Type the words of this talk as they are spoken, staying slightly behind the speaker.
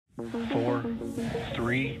4,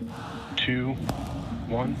 3, 2,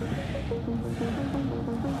 1.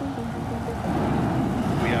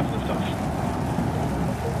 We have liftoff.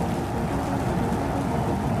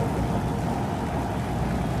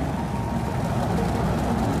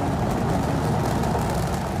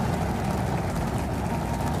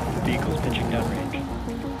 Vehicle's pitching downrange.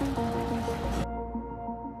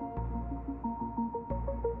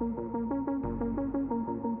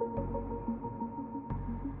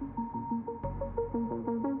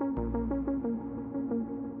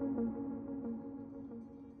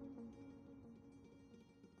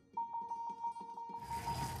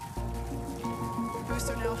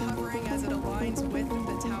 Booster now hovering as it aligns with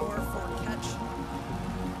the tower for catch.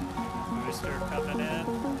 Booster coming in.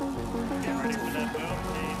 Get ready for that boom,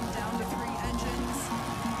 Kate. Down to 3 engines.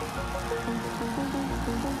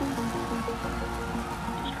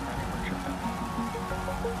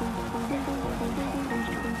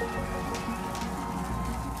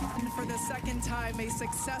 And for the second time, a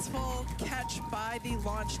successful catch by the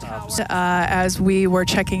launch tower. As we were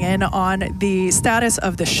checking in on the status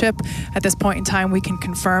of the ship, at this point in time, we can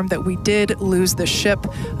confirm that we did lose the ship.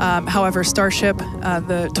 However, Starship,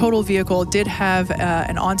 the total vehicle, did have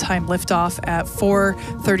an on-time liftoff at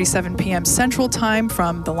 4:37 p.m. Central Time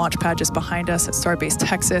from the launch pad just behind us at Starbase,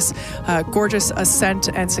 Texas. Gorgeous ascent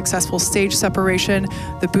and successful stage separation.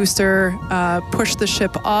 The booster pushed the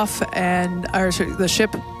ship off, and the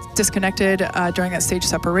ship disconnected during that stage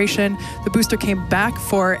separation. The booster came back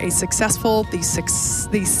for a successful, the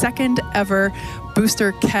second ever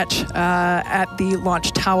booster catch at the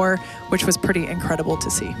launch tower, which was pretty incredible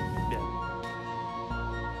to see.